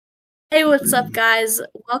Hey, what's up, guys?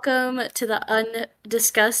 Welcome to the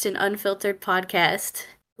Undiscussed and Unfiltered Podcast.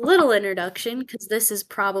 Little introduction, because this is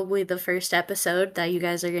probably the first episode that you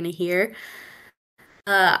guys are going to hear.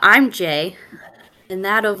 I'm Jay, and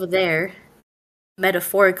that over there,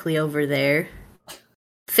 metaphorically over there,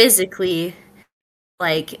 physically,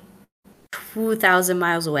 like 2,000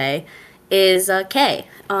 miles away, is Kae.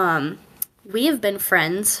 We have been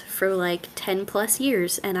friends for like 10 plus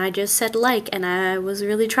years, and I just said and I was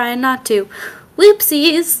really trying not to.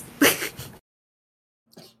 Whoopsies!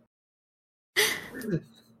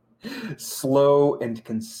 Slow and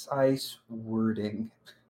concise wording.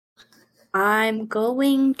 I'm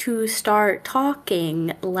going to start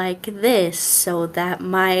talking like this so that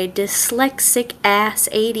my dyslexic ass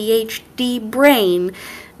ADHD brain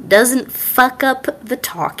doesn't fuck up the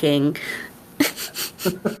talking.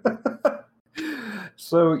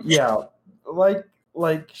 So yeah,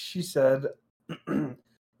 like she said,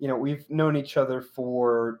 we've known each other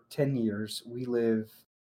for 10 years. We live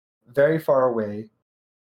very far away.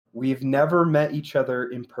 We've never met each other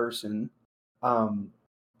in person.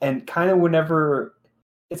 And kind of whenever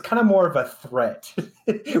it's kind of more of a threat.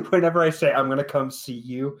 Whenever I say I'm gonna come see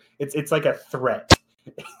you, it's like a threat.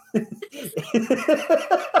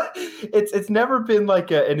 It's never been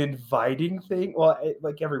like an inviting thing. Well,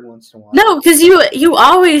 like every once in a while. No, because you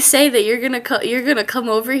always say that you're gonna come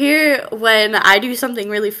over here when I do something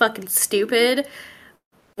really fucking stupid,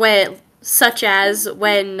 such as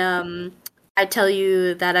when I tell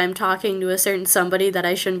you that I'm talking to a certain somebody that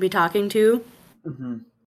I shouldn't be talking to. Mm-hmm.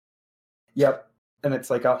 Yep, and it's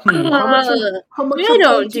like how much I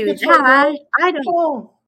don't do that. I don't.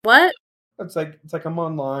 Oh. What? It's like I'm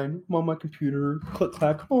online. I'm on my computer. Click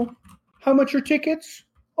clack. Oh, how much are tickets?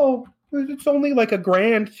 Oh, it's only like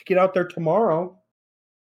 $1,000 to get out there tomorrow.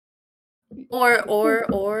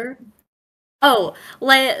 Or. Oh,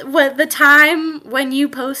 like the time when you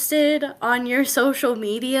posted on your social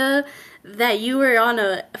media that you were on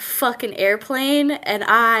a fucking airplane and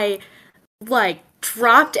I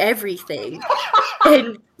dropped everything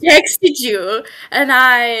and texted you, and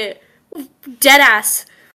I deadass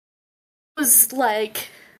was like,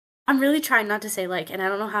 I'm really trying not to say and I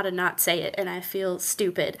don't know how to not say it, and I feel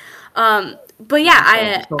stupid. But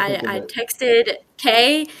yeah, I texted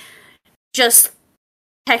Kae, just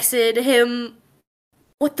texted him,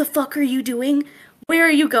 what the fuck are you doing? Where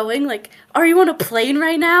are you going? Are you on a plane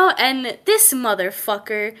right now? And this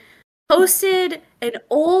motherfucker posted an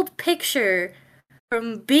old picture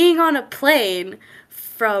from being on a plane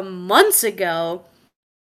from months ago,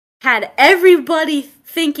 had everybody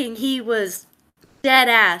thinking he was dead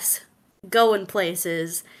ass going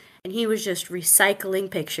places, and he was just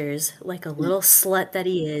recycling pictures like a little slut that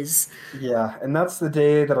he is. Yeah, and that's the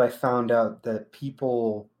day that I found out that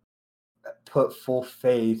people put full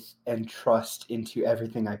faith and trust into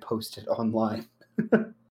everything I posted online.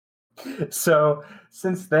 So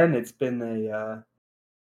since then, it's been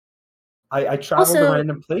I travel to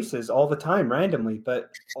random places all the time, randomly,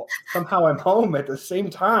 but somehow I'm home at the same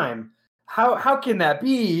time. How can that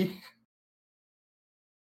be?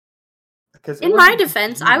 Because in my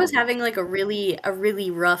defense, I was having a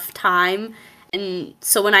really rough time, and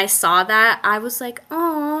so when I saw that, I was like,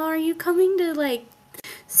 "Oh, are you coming to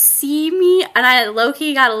see me?" And I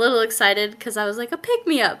low-key got a little excited because I was like, a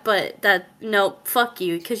pick-me-up, but no, fuck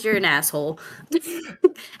you, because you're an asshole.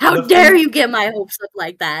 How dare you get my hopes up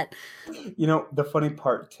like that? The funny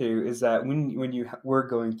part, too, is that when you were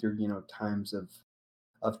going through, times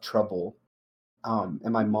of trouble,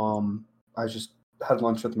 and my mom, I just had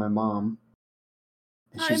lunch with my mom,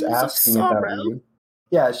 and she's asking about you.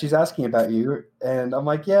 Yeah, she's asking about you, and I'm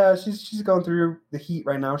like, yeah, she's going through the heat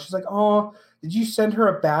right now. She's like, oh, did you send her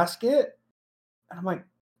a basket? And I'm like,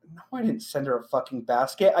 no, I didn't send her a fucking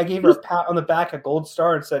basket. I gave her a pat on the back, a gold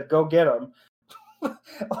star, and said, go get them.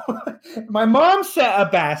 My mom sent a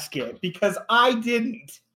basket because I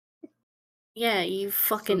didn't. Yeah, you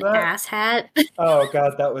fucking asshat. Oh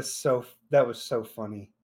god, that was so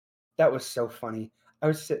funny. That was so funny. I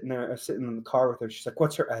was sitting in the car with her. She's like,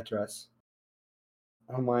 what's her address?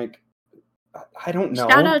 I'm like, I don't know.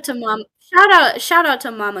 Shout out to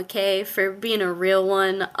Mama Kae for being a real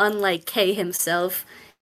one, unlike Kae himself.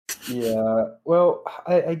 Yeah, well,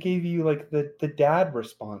 I gave you the dad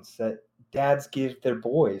response that dads give their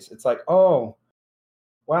boys. It's like, oh,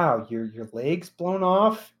 wow, your leg's blown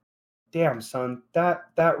off. Damn, son,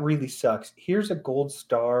 that really sucks. Here's a gold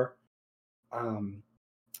star.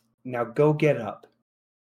 Now go get up.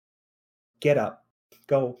 Get up.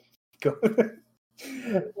 Go.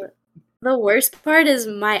 The worst part is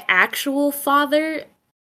my actual father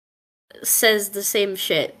says the same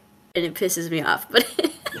shit, and it pisses me off. But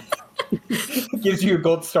Gives you a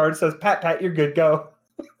gold star and says, Pat, you're good, go.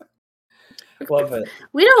 Love it.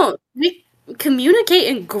 We communicate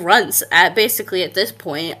in grunts at this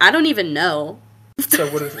point. I don't even know. So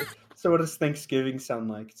what does Thanksgiving sound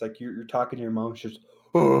like? It's like you're talking to your mom, she's just,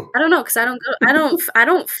 oh. I don't know, because I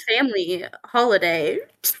don't family holiday.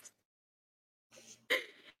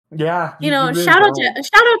 Yeah. You know, really shout out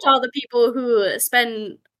to all the people who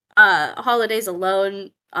spend holidays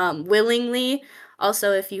alone willingly.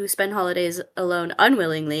 Also, if you spend holidays alone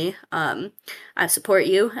unwillingly, I support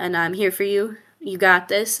you and I'm here for you. You got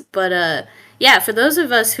this. But yeah, for those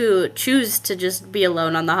of us who choose to just be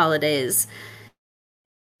alone on the holidays,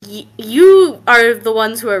 you are the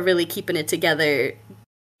ones who are really keeping it together,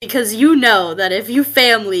 because you know that if you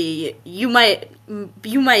family, you might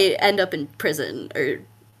end up in prison or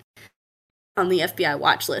on the FBI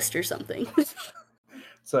watch list or something.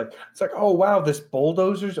 It's like, oh wow, this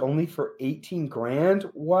bulldozer's only for 18 grand?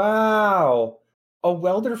 Wow. A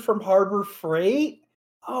welder from Harbor Freight?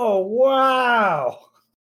 Oh wow.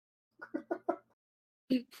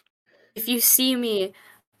 If you see me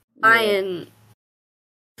buying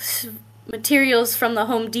materials from the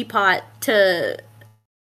Home Depot to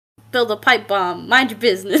build a pipe bomb, mind your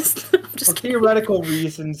business. For theoretical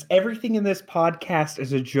reasons, everything in this podcast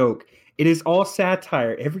is a joke. It is all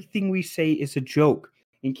satire. Everything we say is a joke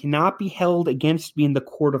and cannot be held against me in the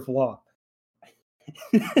court of law.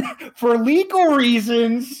 For legal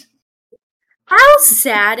reasons. How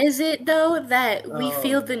sad is it, though, that we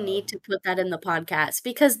feel the need to put that in the podcast?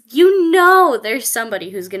 Because you know there's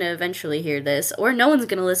somebody who's going to eventually hear this, or no one's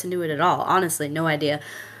going to listen to it at all. Honestly, no idea.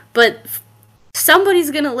 But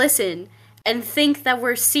somebody's going to listen and think that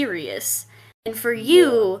we're serious. And for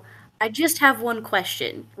you, I just have one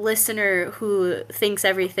question. Listener who thinks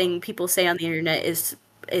everything people say on the internet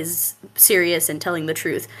is serious and telling the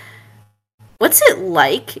truth. What's it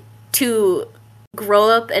like to grow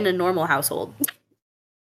up in a normal household?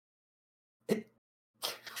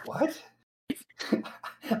 What?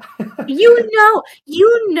 You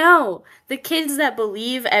know the kids that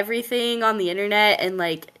believe everything on the internet and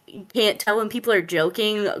like can't tell when people are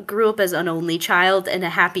joking grew up as an only child in a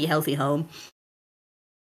happy, healthy home.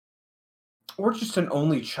 Or just an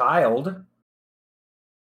only child.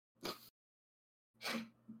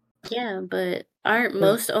 Yeah, but aren't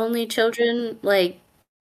most only children like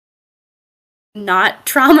not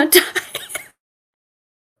traumatized?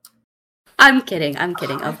 I'm kidding,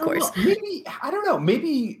 of course. Maybe, I don't know,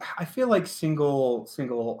 maybe I feel like single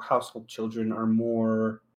household children are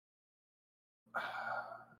more,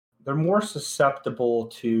 they're more susceptible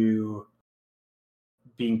to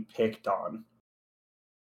being picked on.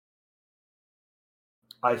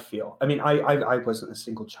 I feel. I mean, I wasn't a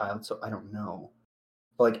single child, so I don't know.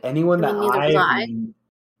 But like anyone that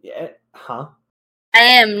yeah, huh? I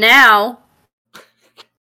am now.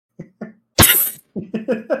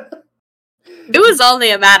 It was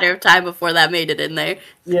only a matter of time before that made it in there.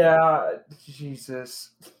 Yeah,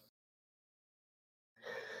 Jesus.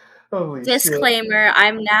 Holy Disclaimer, shit.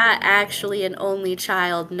 I'm not actually an only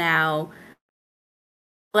child now.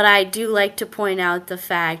 But I do like to point out the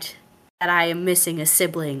fact that I am missing a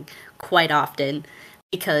sibling quite often,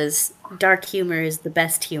 because dark humor is the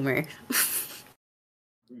best humor.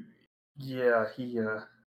 Yeah, You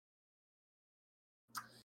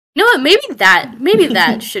know what? Maybe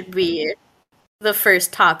that should be the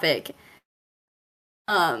first topic.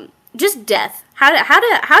 Just death. How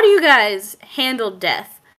do you guys handle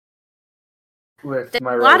death? With There's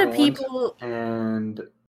my a lot right of people and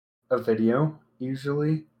a video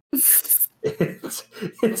usually. it's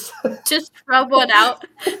just rub one out.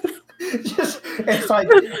 It's like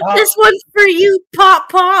this one's for you,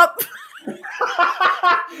 pop.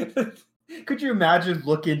 Could you imagine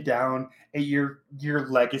looking down at your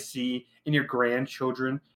legacy and your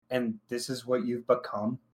grandchildren, and this is what you've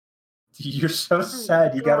become? You're so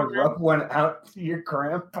sad. You gotta rub one out to your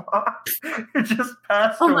grandpa. It just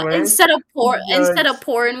passed away. Instead of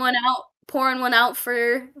pouring one out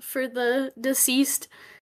for the deceased,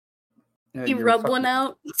 you rub one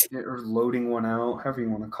out. Or loading one out, however you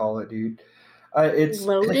want to call it, dude. It's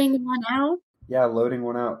loading one out. Yeah, loading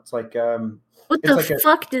one out. It's like what the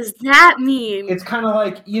fuck does that mean? It's kind of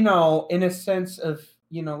like, you know, in a sense of,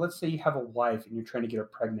 you know, let's say you have a wife and you're trying to get her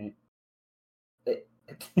pregnant.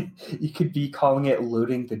 You could be calling it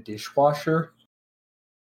loading the dishwasher.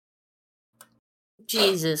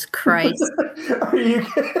 Jesus Christ. Are you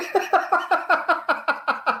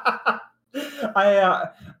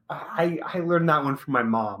I learned that one from my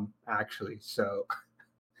mom, actually, so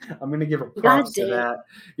I'm gonna give her props to that.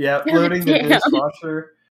 Yeah, loading the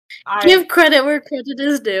dishwasher. Give credit where credit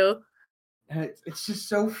is due. It's just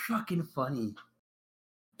so fucking funny.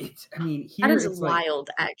 That is wild,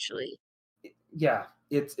 actually. Yeah,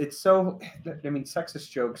 it's so. I mean, sexist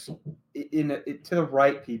jokes to the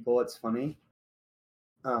right people, it's funny.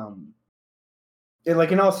 In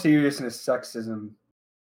all seriousness, sexism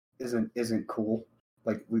isn't cool.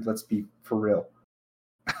 Like, let's be for real.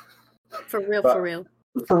 For real.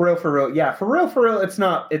 Yeah, for real. It's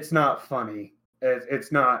not funny.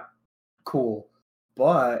 It's not cool.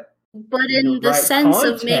 But in the right sense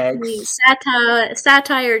context, of making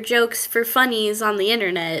satire jokes for funnies on the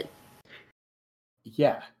internet.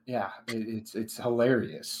 Yeah, it's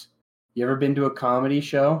hilarious. You ever been to a comedy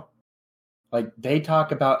show? Like, they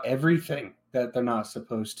talk about everything that they're not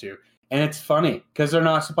supposed to, and it's funny because they're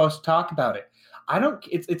not supposed to talk about it.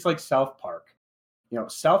 It's like South Park.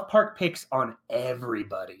 South Park picks on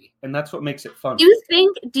everybody, and that's what makes it fun. Do you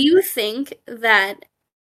think that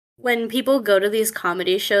when people go to these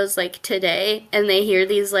comedy shows like today and they hear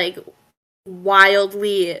these like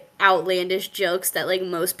wildly outlandish jokes that like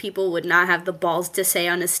most people would not have the balls to say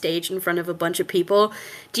on a stage in front of a bunch of people,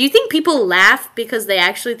 do you think people laugh because they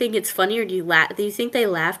actually think it's funny, or do you think they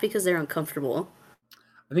laugh because they're uncomfortable?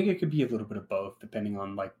 I think it could be a little bit of both, depending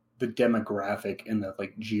on like the demographic and the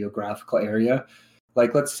like geographical area.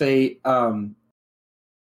 Like, let's say in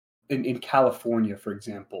California, for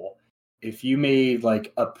example, if you made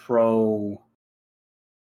like a pro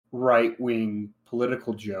right-wing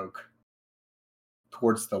political joke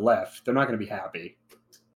towards the left, they're not going to be happy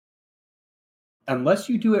unless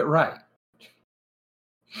you do it right.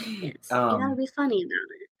 Yes, you gotta be funny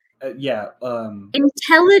about it.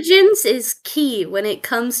 Intelligence is key when it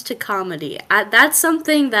comes to comedy. That's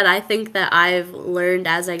something that I think that I've learned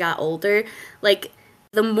as I got older. Like,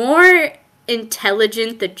 the more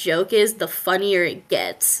intelligent the joke is, the funnier it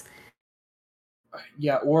gets.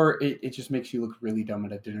 Yeah, or it just makes you look really dumb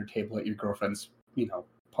at a dinner table at your girlfriend's,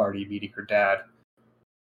 party meeting her dad.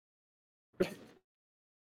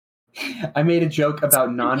 I made a joke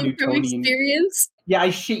about non-Newtonian experience. Yeah, I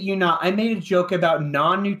shit you not. I made a joke about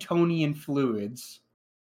non-Newtonian fluids,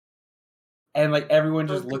 and like everyone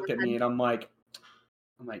just looked at me, and I'm like,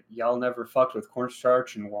 y'all never fucked with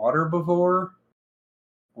cornstarch and water before?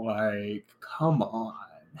 Like, come on.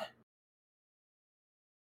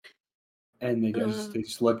 And they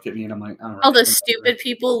just looked at me, and I'm like, I don't know. All the stupid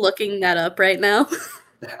people looking that up right now.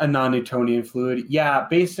 A non-Newtonian fluid. Yeah,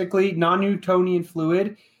 basically, non-Newtonian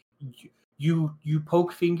fluid, you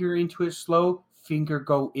poke finger into it slow, finger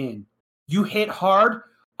go in. You hit hard,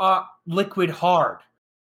 liquid hard.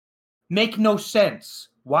 Make no sense.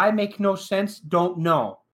 Why make no sense? Don't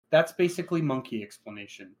know. That's basically monkey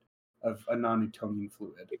explanation of a non-Newtonian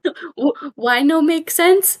fluid. Why no make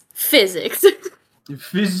sense? Physics.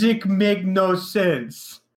 Physics make no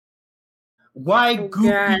sense. Why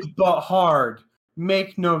goopy but hard?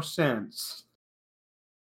 Make no sense.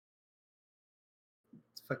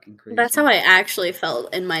 It's fucking crazy. That's how I actually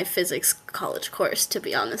felt in my physics college course, to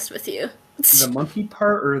be honest with you. The monkey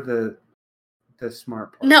part or the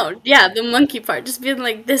smart part? No, yeah, the monkey part. Just being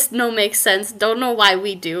like, this no makes sense. Don't know why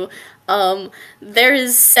we do. There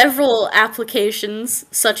is several applications,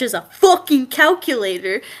 such as a fucking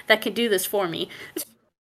calculator, that can do this for me.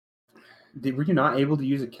 Were you not able to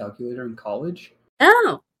use a calculator in college?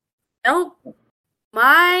 No. Nope.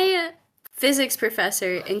 My physics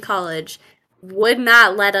professor in college would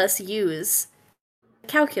not let us use a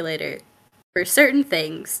calculator for certain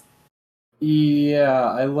things. Yeah,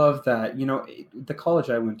 I love that. The college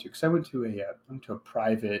I went to, because I went to a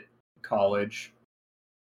private college.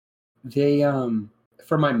 They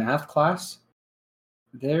for my math class,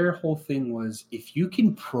 their whole thing was, if you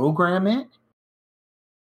can program it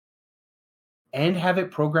and have it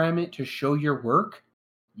program it to show your work,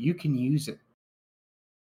 you can use it.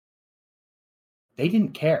 They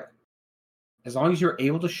didn't care. As long as you're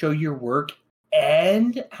able to show your work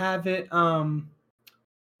and have it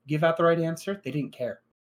give out the right answer, they didn't care.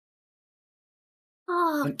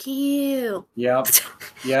 Fuck you. Yep.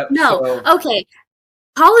 No, okay.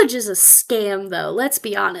 College is a scam, though. Let's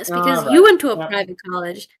be honest, because you went to a private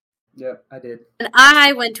college. Yep, I did. And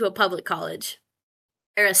I went to a public college,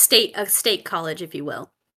 or a state college, if you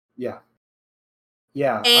will. Yeah.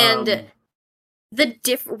 And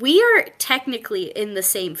we are technically in the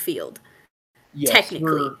same field. Yes,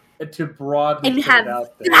 technically. To broadly and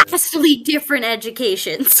have vastly different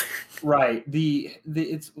educations. Right.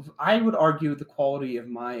 I would argue the quality of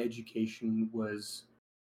my education was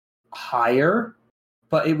higher,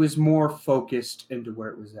 but it was more focused into where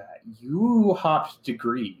it was at. You hopped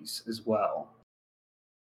degrees as well.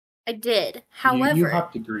 I did. However, you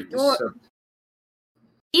hopped degrees. So.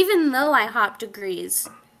 Even though I hopped degrees,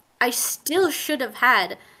 I still should have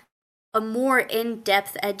had a more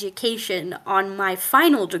in-depth education on my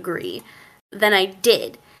final degree than I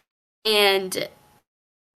did. And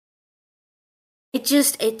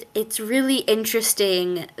it's really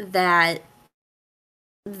interesting that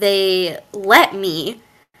they let me,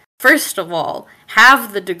 first of all,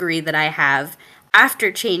 have the degree that I have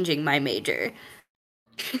after changing my major.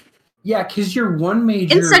 Yeah, because your one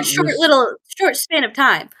major in such short span of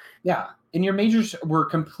time. Yeah, and your majors were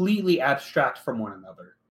completely abstract from one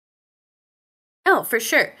another. Oh, for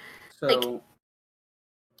sure. So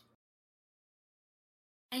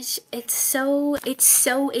like, it's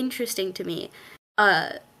so interesting to me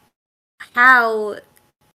how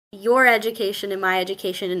your education and my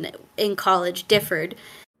education in college differed,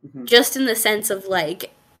 just in the sense of,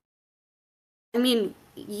 like, I mean,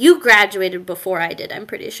 you graduated before I did, I'm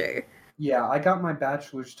pretty sure. Yeah, I got my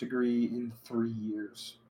bachelor's degree in 3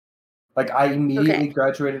 years. Like, I immediately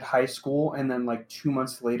graduated high school, and then, like, 2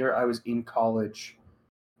 months later, I was in college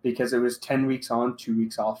because it was 10 weeks on, 2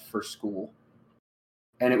 weeks off for school.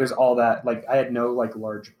 And it was all that. Like, I had no, like,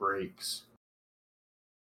 large breaks.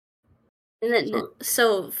 And then,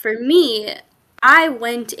 so for me, I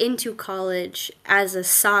went into college as a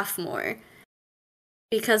sophomore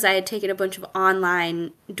because I had taken a bunch of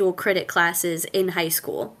online dual credit classes in high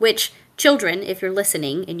school, which, children, if you're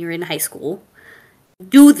listening and you're in high school,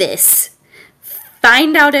 do this.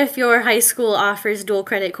 Find out if your high school offers dual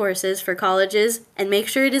credit courses for colleges, and make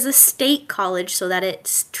sure it is a state college so that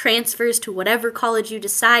it transfers to whatever college you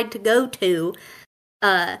decide to go to,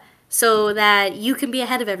 so that you can be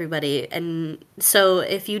ahead of everybody. And so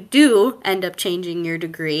if you do end up changing your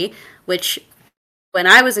degree, which when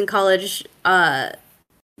I was in college,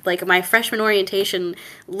 like, my freshman orientation,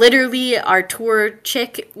 literally our tour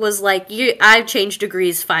chick was like, I've changed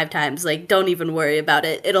degrees 5 times, like, don't even worry about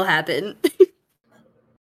it, it'll happen.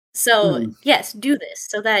 So, yes, do this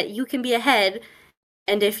so that you can be ahead,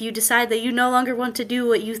 and if you decide that you no longer want to do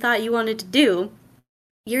what you thought you wanted to do,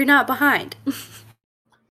 you're not behind.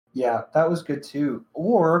 Yeah, that was good too.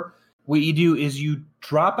 Or what you do is you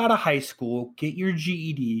drop out of high school, get your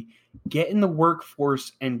GED, get in the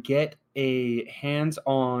workforce, and get a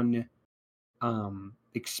hands-on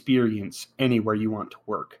experience anywhere you want to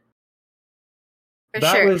work. For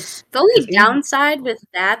sure. The only downside with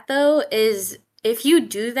that, though, is if you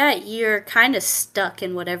do that, you're kind of stuck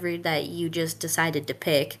in whatever that you just decided to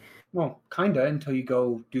pick. Well, kind of, until you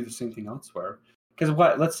go do the same thing elsewhere. Because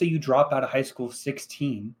let's say you drop out of high school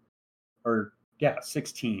 16.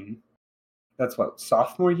 16. That's what,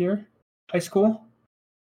 sophomore year high school?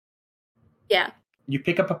 Yeah. You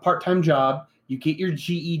pick up a part-time job, you get your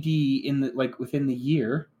GED within the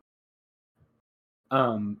year.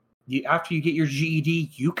 After you get your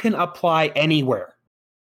GED, you can apply anywhere.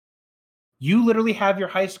 You literally have your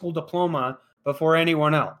high school diploma before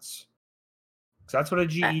anyone else. So that's what a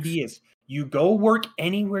GED is. You go work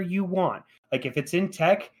anywhere you want. Like, if it's in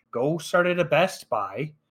tech, go start at a Best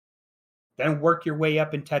Buy, then work your way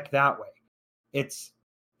up in tech that way. It's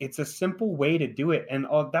a simple way to do it. And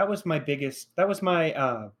that was my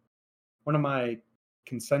one of my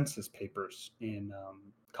consensus papers in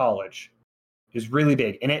college. It was really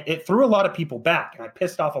big. And it threw a lot of people back. And I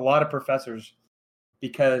pissed off a lot of professors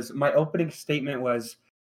because my opening statement was,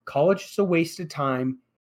 college is a waste of time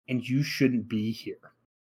and you shouldn't be here.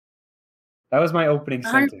 That was my opening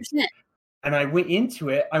 100%. Sentence. And I went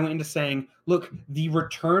into saying, look, the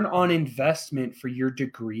return on investment for your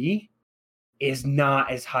degree is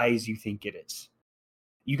not as high as you think it is.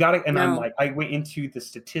 You got to, and no. I'm like, I went into the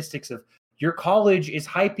statistics of your college is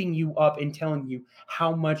hyping you up and telling you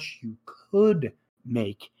how much you could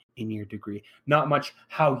make in your degree, not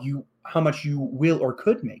how much you will or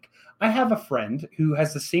could make. I have a friend who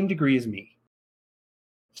has the same degree as me.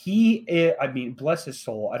 Bless his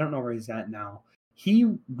soul, I don't know where he's at now.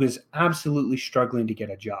 He was absolutely struggling to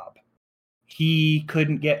get a job. He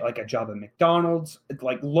couldn't get like a job at McDonald's,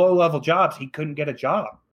 like low-level jobs. He couldn't get a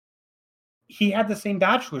job. He had the same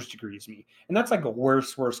bachelor's degree as me. And that's like a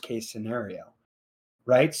worst case scenario,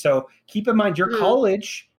 right? So keep in mind, your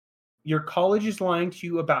college is lying to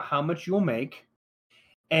you about how much you'll make.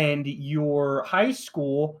 And your high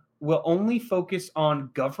school will only focus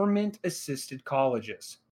on government-assisted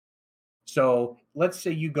colleges. So let's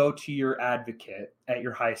say you go to your advocate at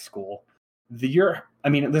your high school.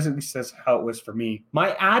 This says how it was for me.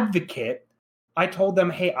 My advocate, I told them,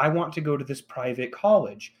 hey, I want to go to this private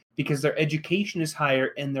college because their education is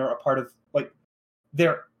higher and they're a part of,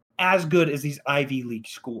 they're as good as these Ivy League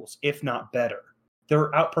schools, if not better.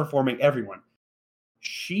 They're outperforming everyone.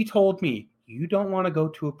 She told me, you don't want to go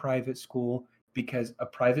to a private school because a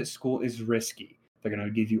private school is risky. They're going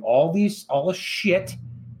to give you all this shit.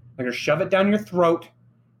 They're going to shove it down your throat.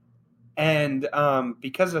 And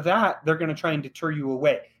because of that, they're going to try and deter you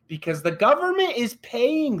away. Because the government is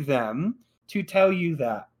paying them to tell you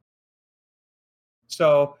that.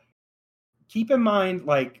 So keep in mind,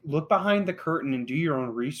 like, look behind the curtain and do your own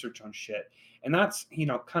research on shit. And that's,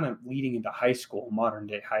 kind of leading into high school, modern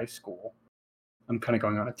day high school. I'm kind of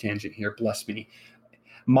going on a tangent here. Bless me.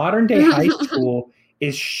 Modern day high school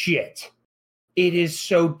is shit. It is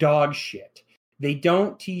so dog shit. They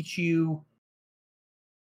don't teach you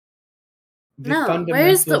the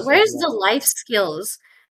fundamentals. Where's the life skills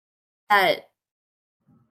that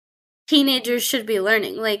teenagers should be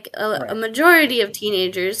learning? Like a majority of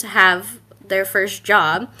teenagers have their first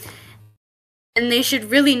job, and they should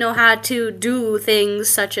really know how to do things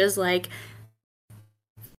such as like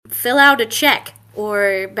fill out a check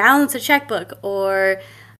or balance a checkbook or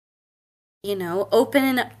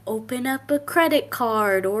open up a credit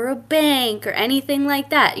card or a bank or anything like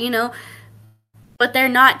that, but they're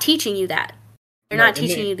not teaching you that. They're not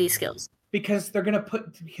teaching you these skills. Because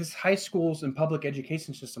because high schools and public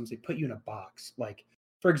education systems, they put you in a box. Like,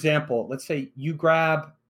 for example, let's say you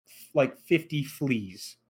grab like 50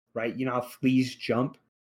 fleas, right? You know how fleas jump?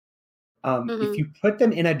 If you put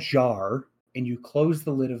them in a jar and you close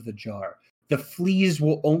the lid of the jar, the fleas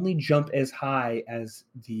will only jump as high as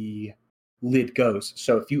the lid goes.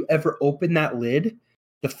 So if you ever open that lid,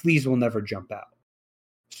 the fleas will never jump out.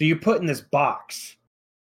 So you're put in this box.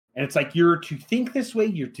 And it's like, you're to think this way,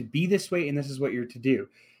 you're to be this way, and this is what you're to do.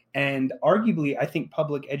 And arguably, I think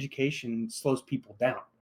public education slows people down.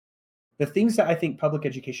 The things that I think public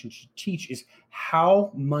education should teach is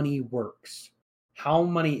how money works, how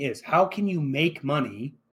money is. How can you make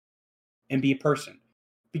money and be a person?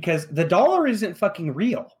 Because the dollar isn't fucking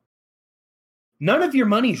real. None of your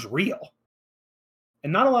money's real.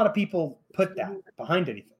 And not a lot of people put that behind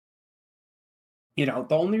anything.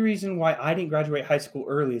 The only reason why I didn't graduate high school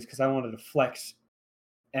early is because I wanted to flex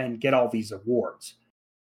and get all these awards.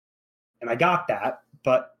 And I got that.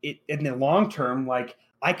 But in the long term, like,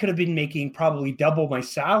 I could have been making probably double my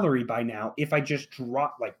salary by now if I just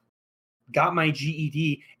got my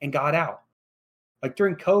GED and got out. Like,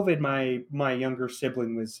 during COVID, my younger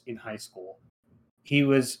sibling was in high school.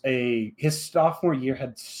 His sophomore year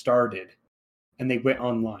had started and they went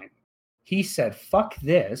online. He said, fuck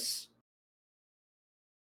this.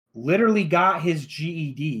 Literally got his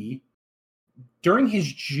GED during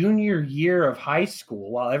his junior year of high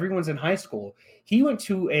school. While everyone's in high school, he went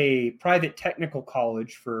to a private technical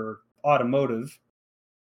college for automotive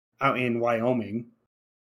out in Wyoming.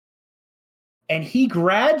 And he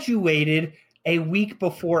graduated a week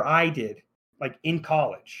before I did, like, in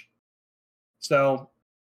college. So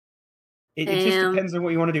it just depends on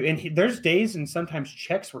what you want to do. And there's days and sometimes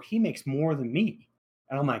checks where he makes more than me.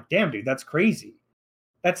 And I'm like, damn, dude, that's crazy.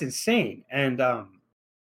 That's insane. And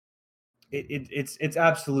it's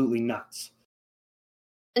absolutely nuts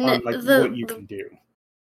on what you can do.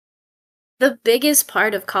 The biggest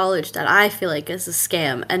part of college that I feel like is a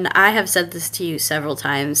scam, and I have said this to you several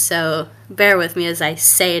times, so bear with me as I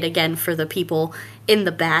say it again for the people in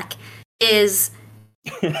the back, is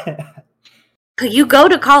you go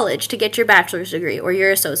to college to get your bachelor's degree or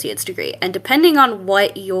your associate's degree, and depending on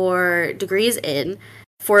what your degree is in,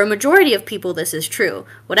 for a majority of people, this is true.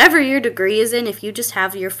 Whatever your degree is in, if you just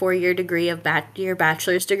have your 4-year degree of your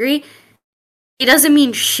bachelor's degree, it doesn't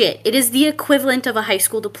mean shit. It is the equivalent of a high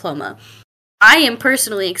school diploma. I am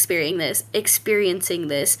personally experiencing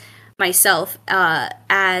this myself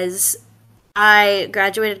as I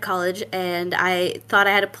graduated college and I thought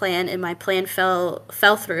I had a plan and my plan fell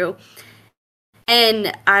through.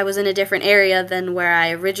 And I was in a different area than where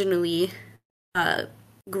I originally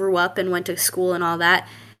grew up and went to school and all that.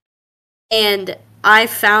 And I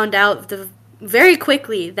found out very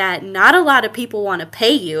quickly that not a lot of people want to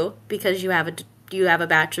pay you because you have a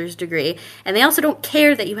bachelor's degree, and they also don't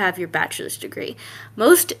care that you have your bachelor's degree.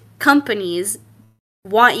 Most companies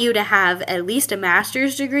want you to have at least a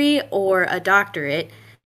master's degree or a doctorate,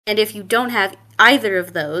 and if you don't have either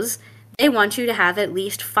of those, they want you to have at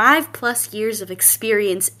least 5+ years of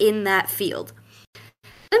experience in that field.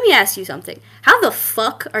 Let me ask you something. How the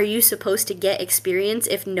fuck are you supposed to get experience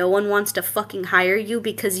if no one wants to fucking hire you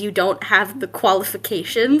because you don't have the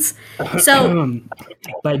qualifications? So,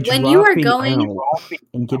 when you are going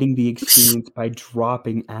and getting the experience by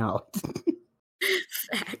dropping out.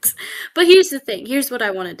 Facts. But here's the thing. Here's what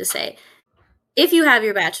I wanted to say. If you have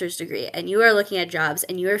your bachelor's degree and you are looking at jobs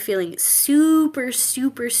and you are feeling super,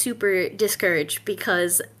 super, super discouraged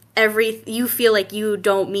because you feel like you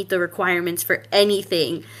don't meet the requirements for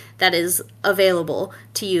anything that is available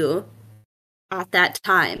to you at that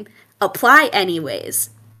time, apply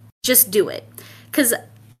anyways. just do it. Because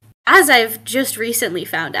as I've just recently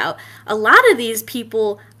found out, a lot of these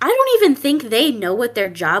people, I don't even think they know what their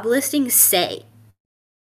job listings say.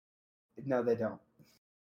 No, they don't.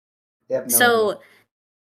 They have no So, idea.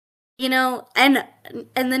 you know, and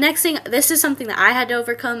the next thing, this is something that I had to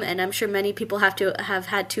overcome, and I'm sure many people have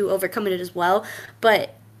had to overcome it as well.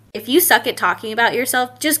 But if you suck at talking about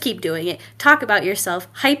yourself, just keep doing it. Talk about yourself,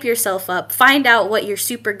 hype yourself up, find out what you're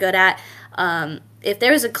super good at. If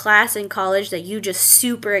there was a class in college that you just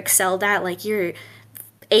super excelled at, like you're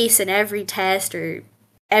ace in every test or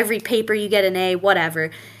every paper you get an A,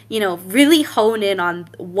 whatever, you know, really hone in on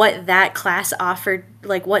what that class offered,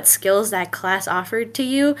 like what skills that class offered to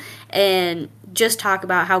you, and just talk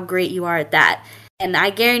about how great you are at that. And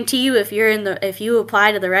I guarantee you, if you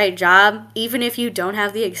apply to the right job, even if you don't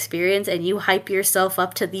have the experience and you hype yourself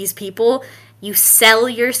up to these people, you sell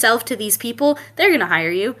yourself to these people, they're gonna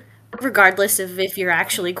hire you, regardless of if you're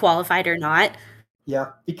actually qualified or not.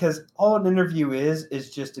 Yeah, because all an interview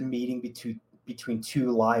is just a meeting between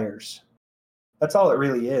two liars. That's all it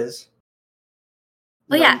really is.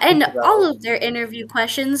 Well, yeah, and all of their interview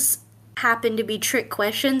questions happen to be trick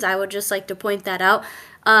questions. I would just like to point that out.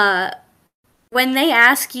 When they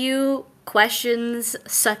ask you questions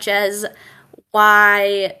such as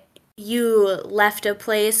why you left a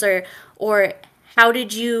place, or how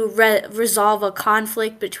did you resolve a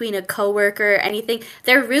conflict between a coworker or anything,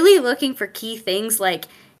 they're really looking for key things like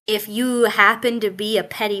if you happen to be a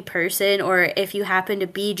petty person or if you happen to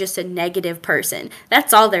be just a negative person.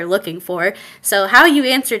 That's all they're looking for. So how you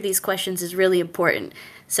answer these questions is really important.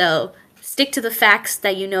 So stick to the facts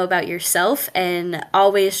that you know about yourself and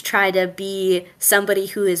always try to be somebody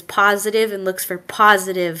who is positive and looks for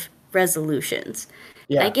positive resolutions.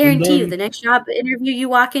 Yeah, I guarantee you, the next job interview you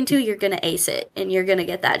walk into, you're going to ace it, and you're going to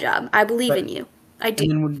get that job. I believe in you. I do.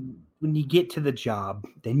 And then when you get to the job,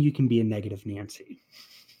 then you can be a negative Nancy.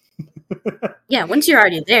 Yeah, once you're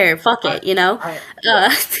already there, fuck it, you know?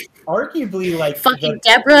 Arguably, like... Fucking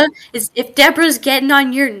Deborah, if Deborah's getting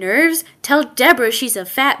on your nerves, tell Deborah she's a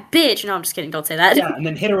fat bitch. No, I'm just kidding. Don't say that. Yeah, and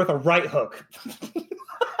then hit her with a right hook.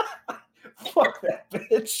 Fuck that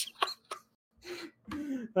bitch.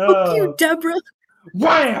 Fuck you, Deborah.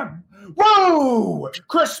 Wham! Whoa!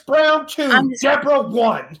 Chris Brown 2, Deborah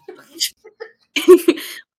 1.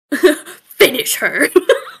 Finish her.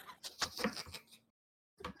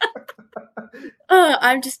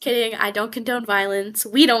 I'm just kidding. I don't condone violence.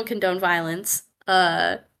 We don't condone violence.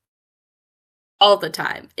 All the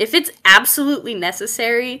time. If it's absolutely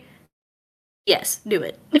necessary, yes, do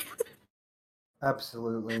it.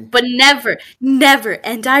 Absolutely. But never,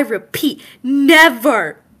 and I repeat,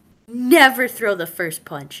 never throw the first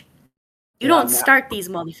punch. You don't start these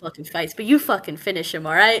motherfucking fights, but you fucking finish them,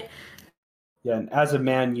 alright? Yeah, and as a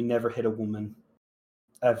man, you never hit a woman.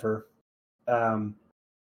 Ever.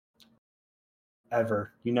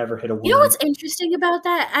 Ever. You never hit a woman. You know what's interesting about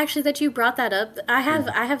that? Actually, that you brought that up. I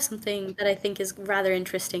have something that I think is rather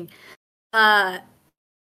interesting. As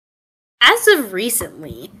of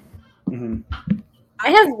recently, I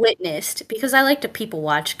have witnessed, because I like to people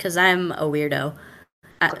watch, because I'm a weirdo.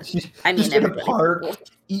 I mean, just in a park,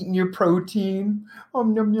 eating your protein.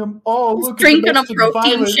 Num num. Oh, look, drinking a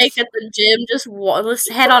protein shake at the gym, just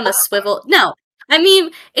head on a swivel. No, I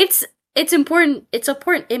mean it's important. It's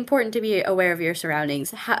important to be aware of your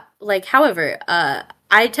surroundings. However,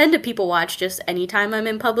 I tend to people watch just anytime I'm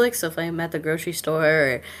in public. So if I'm at the grocery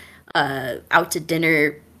store or out to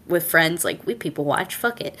dinner with friends, like we people watch.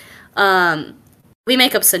 Fuck it. We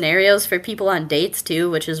make up scenarios for people on dates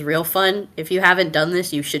too, which is real fun. If you haven't done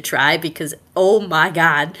this, you should try because, oh my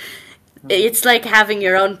god, it's like having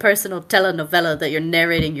your own personal telenovela that you're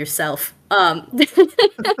narrating yourself. But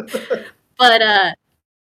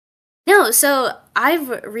no, so I've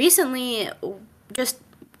recently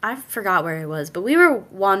I forgot where I was, but we were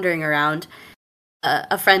wandering around,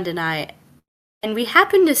 a friend and I, and we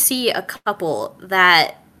happened to see a couple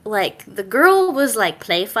that, like, the girl was, like,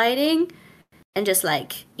 play fighting, and just,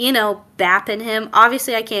 like, you know, bapping him.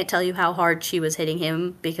 Obviously, I can't tell you how hard she was hitting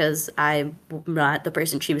him, because I'm not the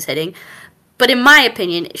person she was hitting. But in my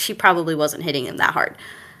opinion, she probably wasn't hitting him that hard.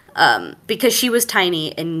 Because she was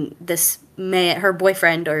tiny, and this man, her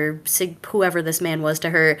boyfriend, or whoever this man was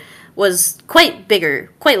to her, was quite bigger,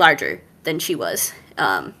 quite larger than she was.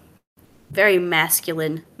 Very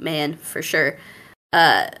masculine man, for sure.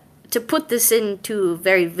 To put this into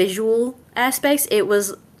very visual aspects, it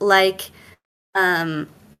was like...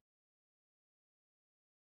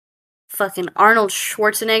 fucking Arnold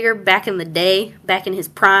Schwarzenegger back in the day, back in his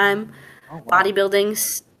prime,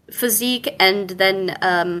 bodybuilding physique, and then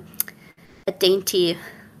a dainty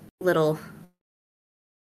little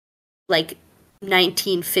like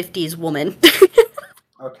 1950s woman.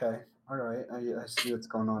 Okay, all right. I see what's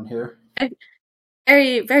going on here.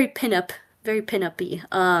 Very, very pinup-y.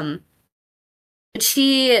 But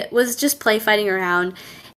she was just play fighting around,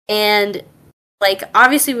 and like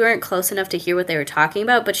obviously we weren't close enough to hear what they were talking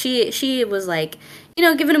about, but she was like,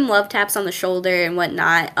 giving him love taps on the shoulder and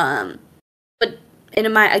whatnot. But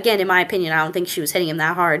in my opinion, I don't think she was hitting him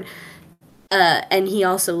that hard. And he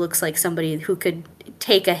also looks like somebody who could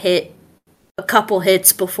take a couple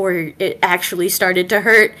hits before it actually started to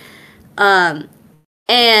hurt. And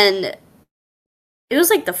it was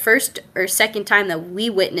like the first or second time that we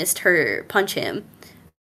witnessed her punch him.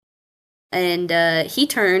 And he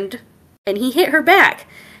turned and he hit her back.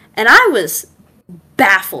 And I was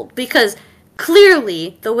baffled because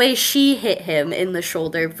clearly the way she hit him in the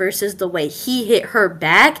shoulder versus the way he hit her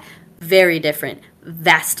back, very different,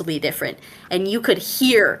 vastly different. And you could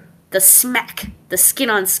hear the smack, the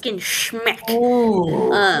skin on skin smack.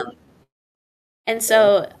 And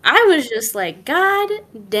so I was just like, God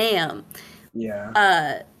damn.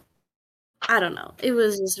 Yeah. I don't know. It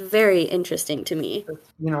was just very interesting to me.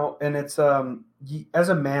 And it's as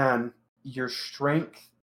a man, your strength.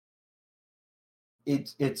 I'm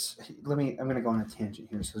going to go on a tangent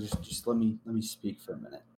here, so just let me speak for a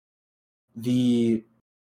minute.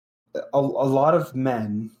 A lot of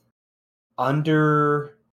men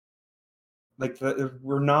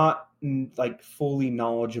we're not like fully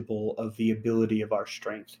knowledgeable of the ability of our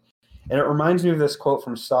strength. And it reminds me of this quote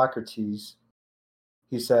from Socrates.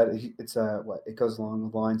 He said, it goes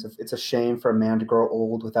along the lines of, it's a shame for a man to grow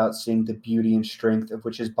old without seeing the beauty and strength of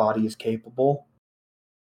which his body is capable.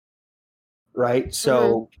 Right?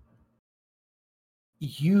 So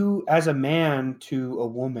you, as a man to a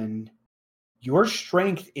woman, your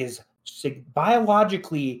strength is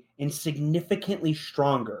biologically and significantly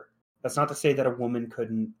stronger. That's not to say that a woman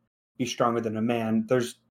couldn't be stronger than a man.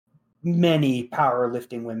 There's many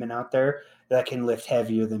powerlifting women out there that can lift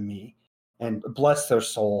heavier than me. And bless their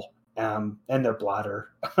soul, and their bladder.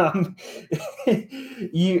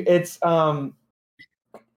 It's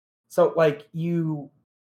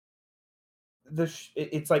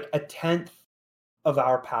like a tenth of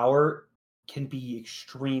our power can be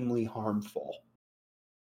extremely harmful.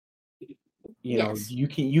 Yes. You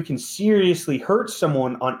can seriously hurt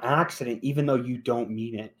someone on accident, even though you don't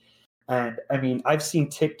mean it. And I mean, I've seen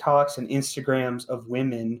TikToks and Instagrams of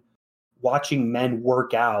women watching men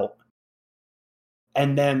work out.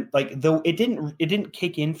 And then, though it didn't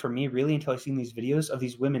kick in for me really until I seen these videos of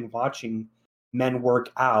these women watching men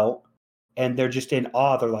work out, and they're just in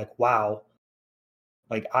awe. They're like, "Wow,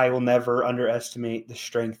 like I will never underestimate the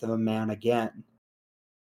strength of a man again."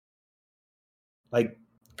 Like,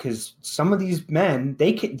 because some of these men,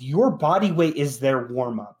 your body weight is their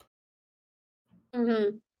warm up.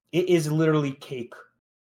 Mm-hmm. It is literally cake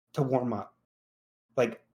to warm up.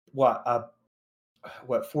 Like what?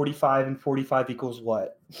 45 and 45 equals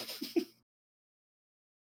what?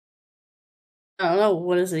 I don't know.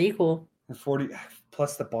 What does it equal? 40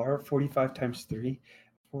 plus the bar, 45 times 3.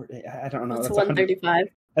 40, I don't know. That's 135.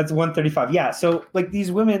 That's 135. Yeah. So like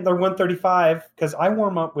these women, they're 135 because I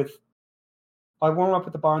warm up with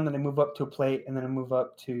the bar and then I move up to a plate and then I move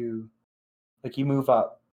up to, like, you move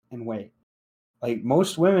up in weight. Like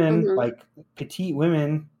most women, like petite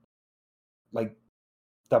women, like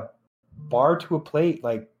the bar to a plate,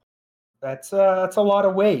 like that's a lot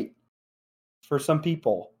of weight for some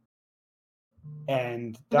people,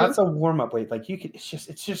 and that's a warm-up weight. Like it's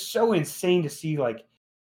just so insane to see like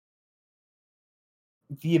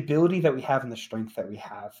the ability that we have and the strength that we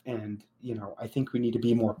have. And I think we need to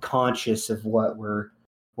be more conscious of what we're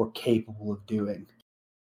capable of doing.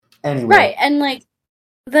 Anyway, right? And like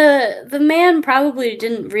the man probably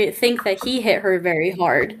didn't think that he hit her very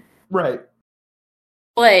hard, right?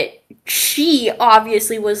 But she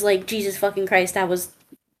obviously was like, Jesus fucking Christ, that was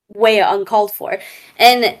way uncalled for.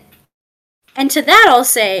 And to that I'll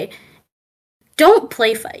say, don't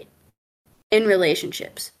play fight in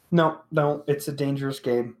relationships. No, it's a dangerous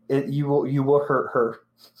game. You will hurt her.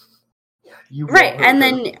 Right, and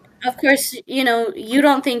then of course, you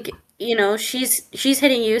don't think she's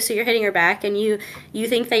hitting you, so you're hitting her back, and you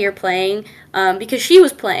think that you're playing because she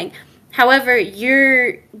was playing. However,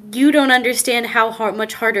 you don't understand how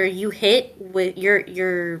much harder you hit with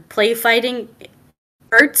your play fighting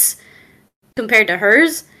hurts compared to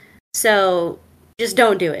hers. So just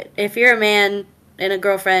don't do it. If you're a man and a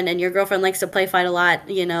girlfriend and your girlfriend likes to play fight a lot,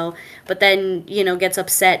 but then, gets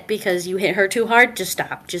upset because you hit her too hard, just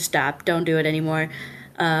stop. Don't do it anymore.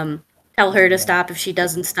 Tell her to stop. If she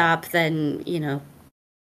doesn't stop, then,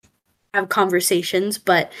 have conversations.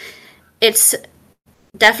 But it's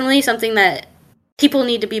definitely something that people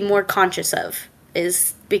need to be more conscious of,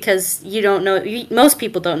 is because you don't know, most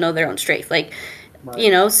people don't know their own strength. Like, Right.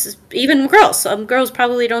 you know, even girls. Some girls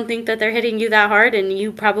probably don't think that they're hitting you that hard, and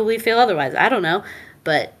you probably feel otherwise. I don't know.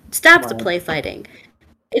 But stop the Right. play fighting.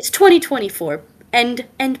 It's 2024. End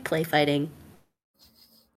play fighting.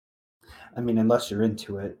 I mean, unless you're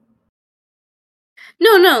into it.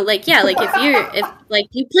 No, like, yeah, like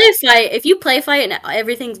if you play fight and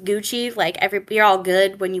everything's Gucci, like you're all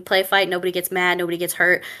good when you play fight, nobody gets mad, nobody gets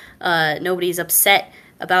hurt, nobody's upset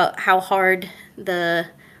about how hard the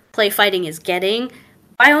play fighting is getting,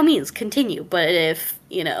 by all means continue. But if,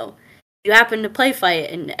 you know, you happen to play fight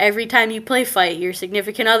and every time you play fight your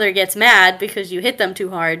significant other gets mad because you hit them too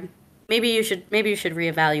hard, maybe you should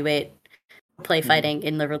reevaluate play fighting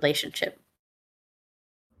in the relationship.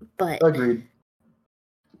 But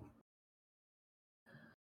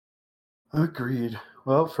Agreed.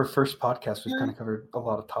 Well, for first podcast, we've kind of covered a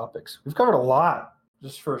lot of topics. We've covered a lot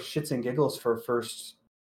just for shits and giggles for first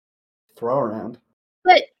throw around.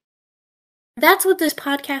 But that's what this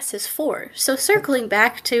podcast is for. So circling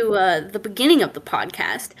back to the beginning of the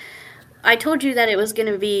podcast, I told you that it was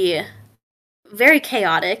going to be very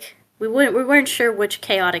chaotic. We weren't sure which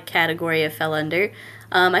chaotic category it fell under.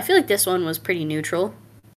 I feel like this one was pretty neutral.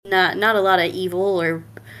 Not a lot of evil or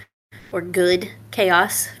good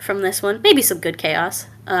chaos from this one. Maybe some good chaos.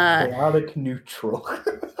 Chaotic neutral.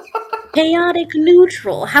 Chaotic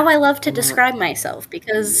neutral. How I love to describe myself,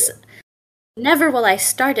 because never will I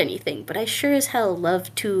start anything, but I sure as hell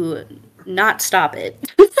love to not stop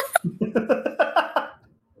it. I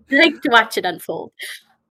like to watch it unfold.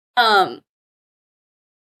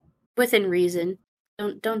 Within reason.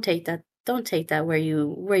 Don't take that. Don't take that where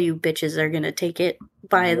you bitches are gonna take it.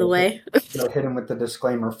 By the way, hit him with the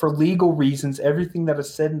disclaimer. For legal reasons, everything that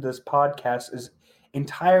is said in this podcast is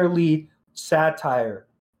entirely satire.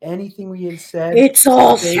 Anything we had said, it's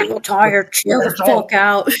all satire. Chill the fuck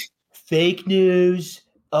out. Fake news.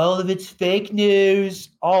 All of it's fake news.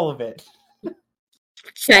 All of it.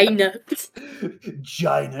 China.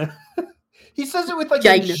 He says it with like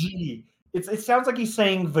China. a G. It sounds like he's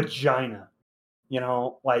saying vagina. You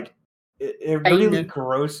know, like it really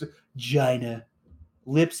gross. Gina.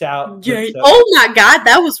 Lips out. Lips oh my god,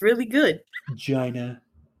 that was really good. Gina.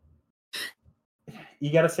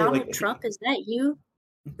 You gotta say Donald like Trump, is that you?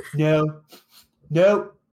 No.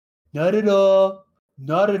 Not at all.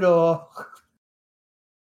 Not at all.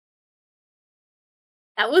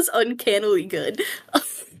 That was uncannily good.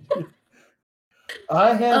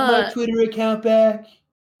 I have my Twitter account back.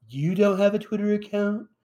 You don't have a Twitter account.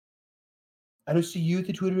 I don't see you with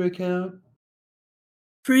a Twitter account.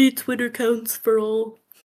 Free Twitter accounts for all.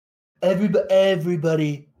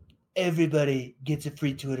 Everybody gets a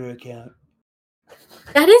free Twitter account.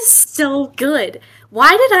 That is so good.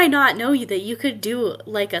 Why did I not know that you could do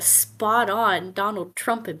like a spot-on Donald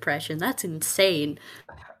Trump impression? That's insane.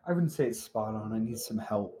 I wouldn't say it's spot on. I need some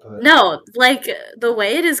help. But... No, like the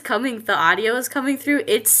way it is coming, the audio is coming through,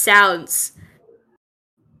 it sounds...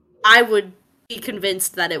 I would be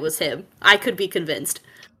convinced that it was him. I could be convinced.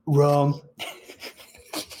 Wrong.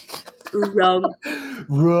 Wrong.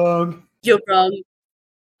 Wrong. You're wrong.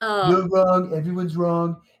 You're wrong. Everyone's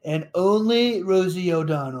wrong. And only Rosie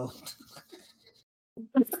O'Donnell.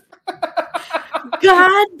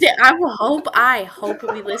 God, I hope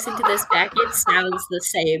when we listen to this back, it sounds the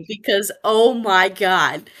same, because oh my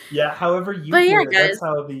god. Yeah, however you hear it, guys.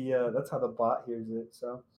 That's how the bot hears it.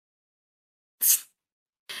 So.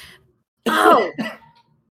 Oh,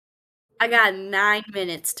 I got 9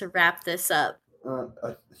 minutes to wrap this up.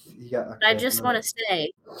 I just want to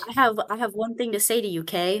say, I have one thing to say to you,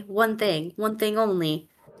 Kae. One thing only.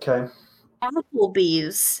 Okay.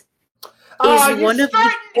 Applebee's is one of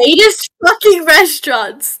the greatest fucking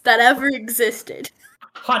restaurants that ever existed.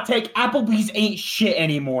 Hot take, Applebee's ain't shit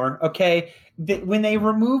anymore, okay? When they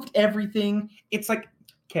removed everything, it's like,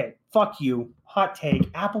 okay, fuck you. Hot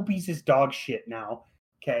take, Applebee's is dog shit now,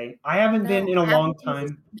 okay? I haven't been in a long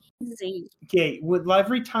time. Okay,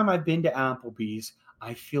 every time I've been to Applebee's,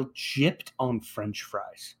 I feel gypped on French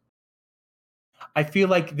fries. I feel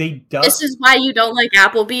like they duck. This is why you don't like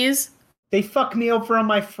Applebee's? They fuck me over on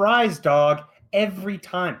my fries, dog, every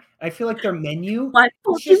time. I feel like their menu... My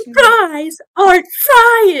fucking fries aren't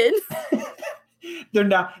frying! They're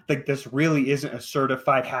not... Like, this really isn't a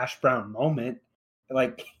certified hash brown moment.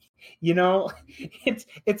 Like, you know,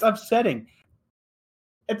 it's upsetting.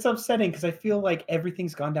 It's upsetting because I feel like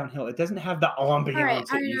everything's gone downhill. It doesn't have the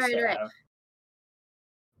ambiance it used to have.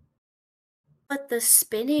 But the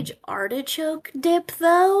spinach artichoke dip,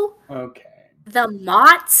 though? Okay. The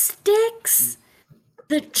mott sticks?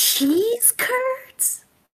 The cheese curds?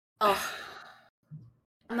 Oh,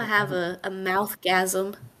 I'm gonna have a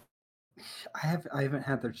mouthgasm. I haven't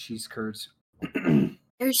had their cheese curds.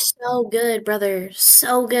 They're so good, brother.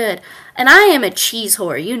 So good. And I am a cheese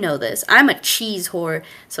whore. You know this. I'm a cheese whore.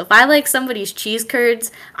 So if I like somebody's cheese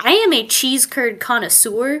curds, I am a cheese curd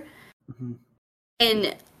connoisseur. Mm-hmm.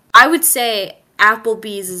 And I would say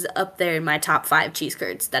Applebee's is up there in my top 5 cheese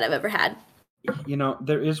curds that I've ever had. You know,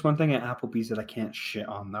 there is one thing at Applebee's that I can't shit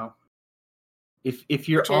on though. If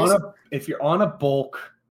you're on a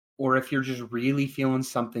bulk, or if you're just really feeling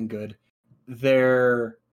something good,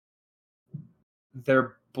 their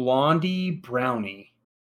blondie brownie.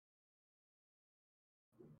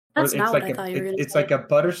 That's not what I thought you were going to say. It's like a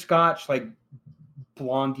butterscotch, like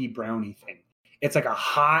blondie brownie thing. It's like a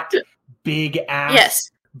hot, big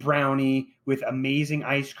ass brownie with amazing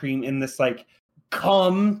ice cream in this like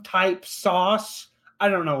cum type sauce. I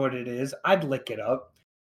don't know what it is. I'd lick it up.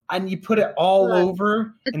 And you put it all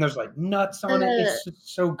over, and there's like nuts on it. It's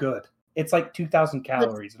just so good. It's like 2,000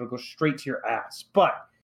 calories. It'll go straight to your ass, but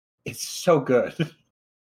it's so good.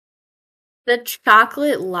 The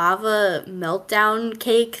chocolate lava meltdown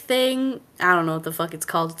cake thing, I don't know what the fuck it's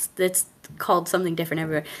called. It's called something different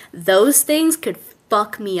everywhere. Those things could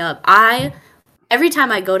fuck me up. Every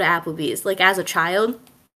time I go to Applebee's, like as a child,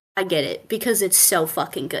 I get it because it's so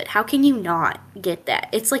fucking good. How can you not get that?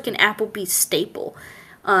 It's like an Applebee's staple.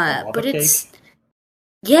 But it's cake?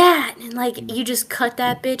 Yeah, and like you just cut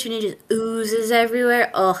that bitch and it just oozes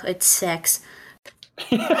everywhere. Oh, it's sex.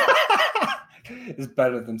 It's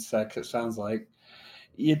better than sex. It sounds like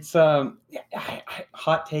it's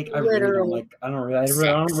hot take. I really don't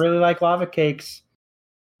like lava cakes.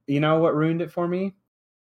 You know what ruined it for me?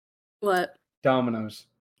 What? Domino's.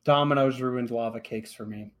 Domino's ruined lava cakes for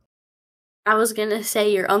me. I was gonna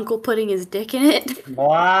say your uncle putting his dick in it.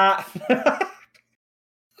 What?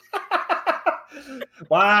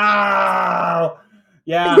 Wow.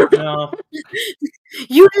 Yeah, no.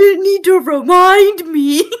 You didn't need to remind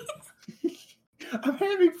me. I'm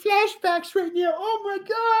having flashbacks right now. Oh my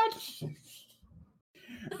god.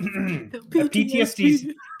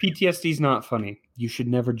 PTSD's not funny. You should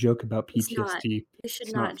never joke about PTSD. You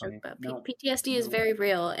should not joke about PTSD is very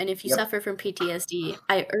real, and if you suffer from PTSD,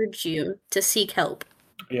 I urge you to seek help.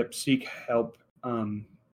 Yep, seek help.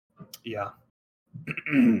 Yeah.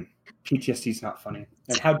 PTSD's not funny.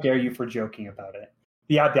 And how dare you for joking about it?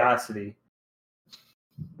 The audacity.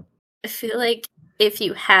 I feel like if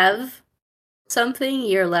you have something,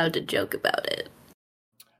 you're allowed to joke about it.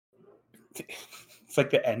 It's like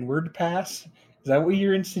the N-word pass? Is that what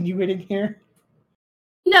you're insinuating here?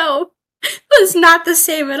 No. It's not the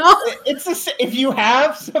same at all. It's if you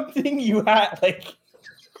have something, you have, like...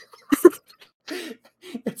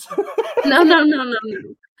 No.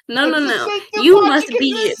 Like you must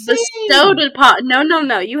be bestowed upon.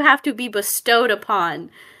 No. You have to be bestowed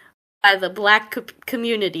upon by the black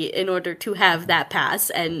community in order to have that pass,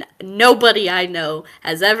 and nobody I know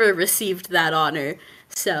has ever received that honor.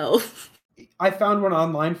 So, I found one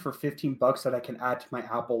online for $15 that I can add to my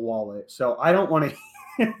Apple Wallet. So I don't want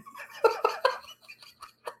to.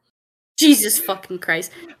 Jesus fucking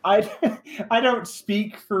Christ! I don't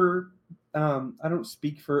speak for. I don't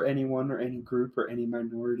speak for anyone or any group or any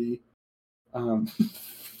minority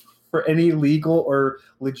for any legal or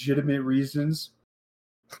legitimate reasons.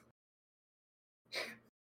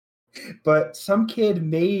 But some kid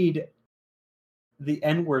made the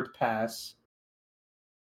N-word pass,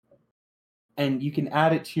 and you can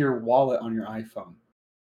add it to your wallet on your iPhone.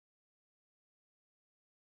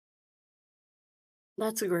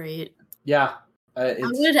 That's great. Yeah.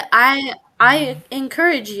 I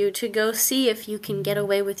encourage you to go see if you can get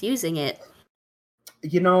away with using it.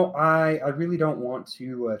 You know, I really don't want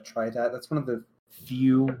to try that. That's one of the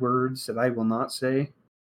few words that I will not say.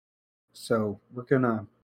 So we're gonna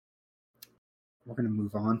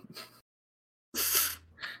move on.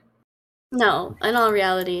 No, in all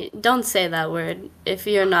reality, don't say that word. If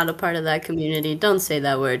you're not a part of that community, don't say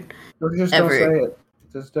that word. Just ever. Don't say it.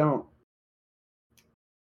 Just don't.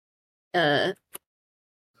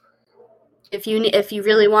 If you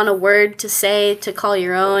really want a word to say to call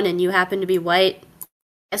your own and you happen to be white,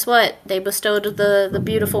 guess what? They bestowed the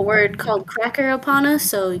beautiful word called cracker upon us,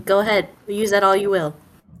 so go ahead. Use that all you will.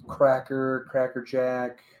 Cracker, Cracker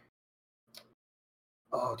Jack.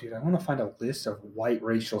 Oh, dude, I want to find a list of white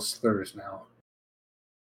racial slurs now.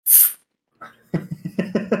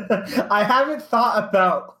 I haven't thought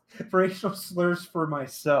about racial slurs for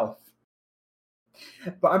myself.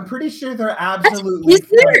 But I'm pretty sure they're absolutely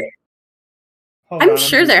I'm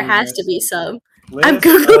sure there has to be some. List I'm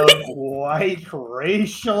Googling white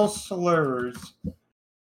racial slurs.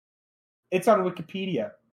 It's on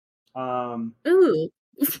Wikipedia. Ooh,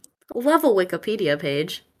 love a Wikipedia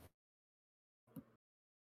page.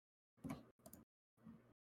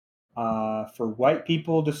 For white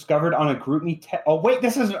people discovered on a GroupMe oh wait,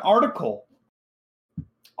 this is an article.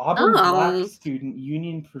 Auburn Black Student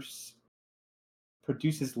Union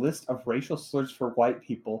produces list of racial slurs for white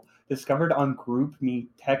people discovered on GroupMe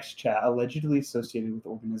text chat allegedly associated with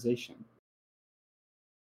organization.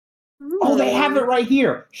 Oh, they have it right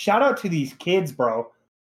here. Shout out to these kids, bro.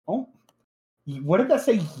 Oh, what did that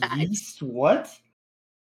say? Yeast what?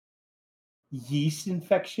 Yeast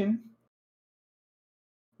infection?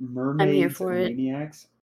 Mermaids, maniacs,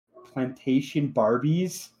 plantation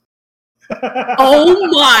Barbies. Oh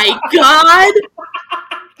my god!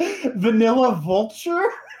 Vanilla vulture.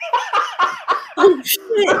 Oh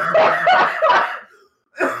shit!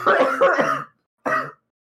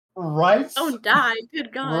 Rice. Don't die!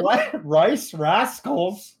 Good god. Rice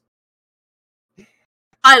rascals.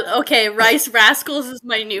 Rice rascals is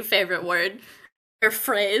my new favorite word or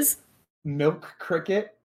phrase. Milk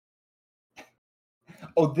cricket.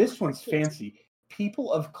 Oh, this one's fancy.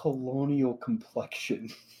 People of colonial complexion.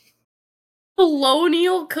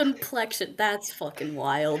 Colonial complexion. That's fucking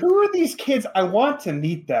wild. Who are these kids? I want to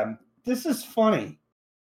meet them. This is funny.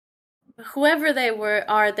 Whoever they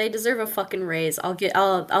are, they deserve a fucking raise.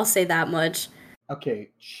 I'll say that much. Okay,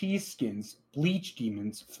 cheese skins, bleach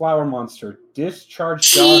demons, flower monster, discharge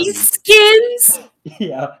cheese skins.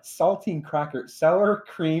 Yeah, saltine cracker, sour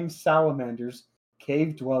cream salamanders,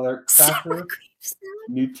 cave dweller, cracker,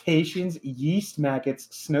 mutations, yeast maggots,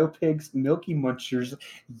 snow pigs, milky munchers,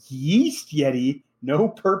 yeast yeti, no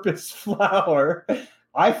purpose flower,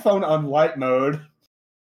 iPhone on light mode,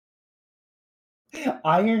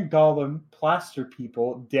 iron golem, plaster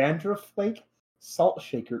people, dandruff flake, salt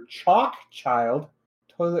shaker, chalk child,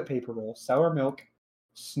 toilet paper roll, sour milk,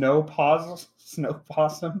 snow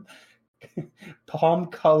possum, palm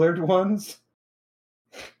colored ones,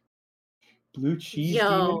 blue cheese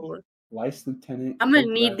demon, lice lieutenant. I'm gonna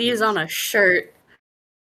need these on a shirt.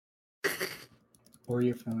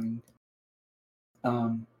 Oreo filling.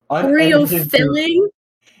 Oreo filling?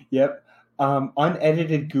 Yep.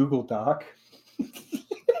 Unedited Google Doc.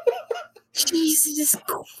 Jesus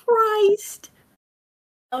Christ.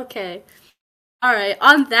 Okay. Alright,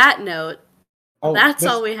 on that note, that's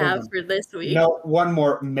all we have for this week. No, one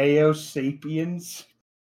more. Mayo Sapiens.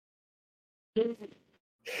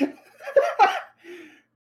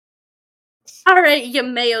 Alright, you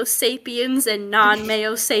Mayo Sapiens and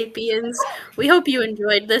non-Mayo Sapiens. We hope you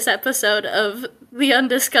enjoyed this episode of the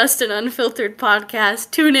Undiscussed and Unfiltered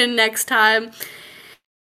Podcast. Tune in next time.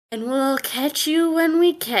 And we'll catch you when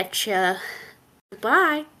we catch ya.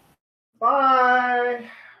 Bye. Bye.